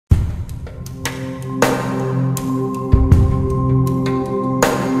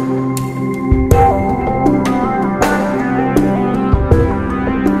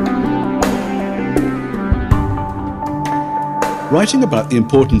Writing about the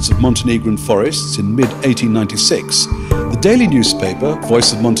importance of Montenegrin forests in mid-1896, the daily newspaper,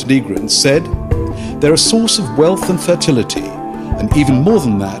 Voice of Montenegrins, said, "They're a source of wealth and fertility, and even more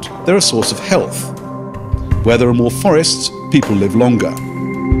than that, they're a source of health. Where there are more forests, people live longer."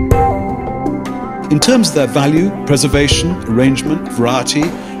 In terms of their value, preservation, arrangement, variety,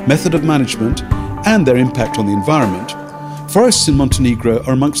 method of management, and their impact on the environment, forests in Montenegro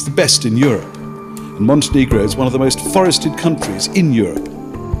are amongst the best in Europe, and Montenegro is one of the most forested countries in Europe.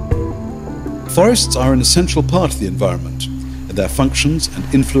 Forests are an essential part of the environment, and their functions and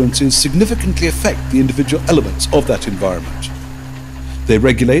influences significantly affect the individual elements of that environment. They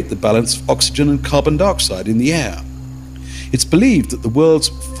regulate the balance of oxygen and carbon dioxide in the air. It's believed that the world's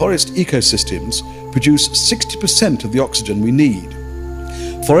forest ecosystems produce 60% of the oxygen we need.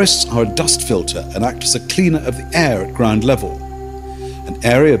 Forests are a dust filter and act as a cleaner of the air at ground level. An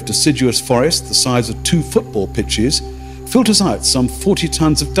area of deciduous forest the size of 2 football pitches filters out some 40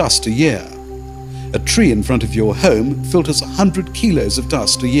 tons of dust a year. A tree in front of your home filters 100 kilos of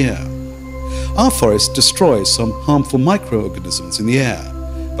dust a year. Our forest destroys some harmful microorganisms in the air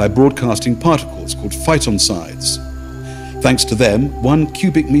by broadcasting particles called phytoncides. Thanks to them, 1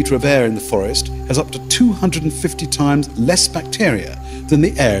 cubic meter of air in the forest has up to 250 times less bacteria than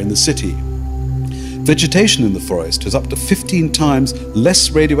the air in the city. Vegetation in the forest has up to 15 times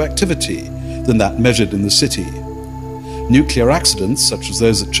less radioactivity than that measured in the city. Nuclear accidents, such as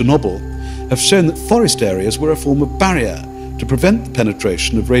those at Chernobyl, have shown that forest areas were a form of barrier to prevent the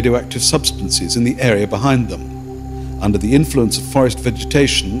penetration of radioactive substances in the area behind them. Under the influence of forest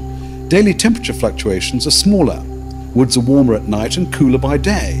vegetation, daily temperature fluctuations are smaller. Woods are warmer at night and cooler by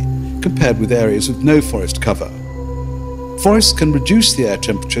day, compared with areas with no forest cover. Forests can reduce the air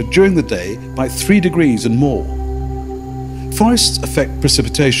temperature during the day by 3 degrees and more. Forests affect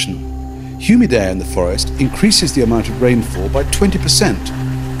precipitation. Humid air in the forest increases the amount of rainfall by 20%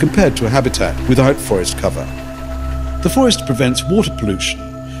 compared to a habitat without forest cover. The forest prevents water pollution,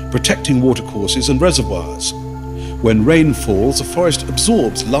 protecting watercourses and reservoirs. When rain falls, a forest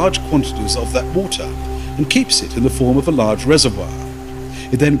absorbs large quantities of that water and keeps it in the form of a large reservoir.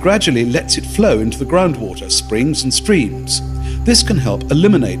 It then gradually lets it flow into the groundwater, springs and streams. This can help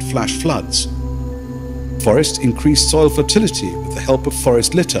eliminate flash floods. Forests increase soil fertility with the help of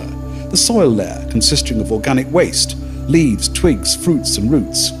forest litter, the soil layer consisting of organic waste, leaves, twigs, fruits and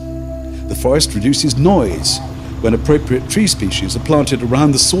roots. The forest reduces noise when appropriate tree species are planted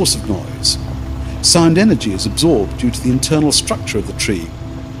around the source of noise. Sound energy is absorbed due to the internal structure of the tree.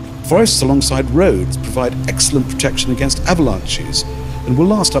 Forests alongside roads provide excellent protection against avalanches and will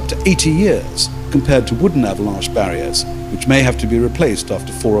last up to 80 years compared to wooden avalanche barriers, which may have to be replaced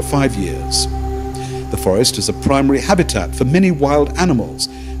after 4 or 5 years. The forest is a primary habitat for many wild animals,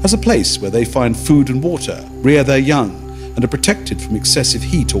 as a place where they find food and water, rear their young, and are protected from excessive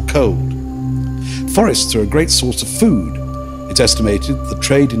heat or cold. Forests are a great source of food. It's estimated that the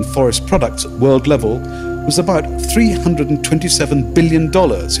trade in forest products at world level was about $327 billion in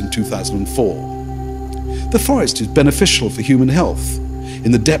 2004. The forest is beneficial for human health.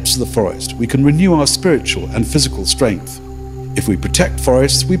 In the depths of the forest, we can renew our spiritual and physical strength. If we protect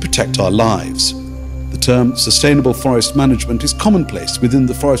forests, we protect our lives. The term sustainable forest management is commonplace within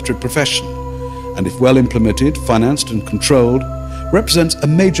the forestry profession, and if well implemented, financed and controlled, represents a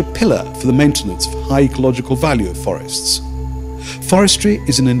major pillar for the maintenance of high ecological value of forests. Forestry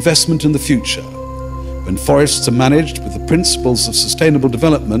is an investment in the future. When forests are managed with the principles of sustainable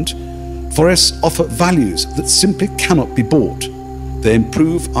development, forests offer values that simply cannot be bought. They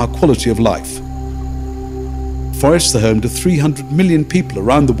improve our quality of life. Forests are home to 300 million people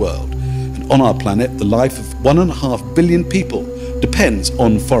around the world, and on our planet, the life of 1.5 billion people depends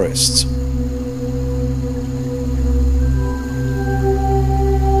on forests.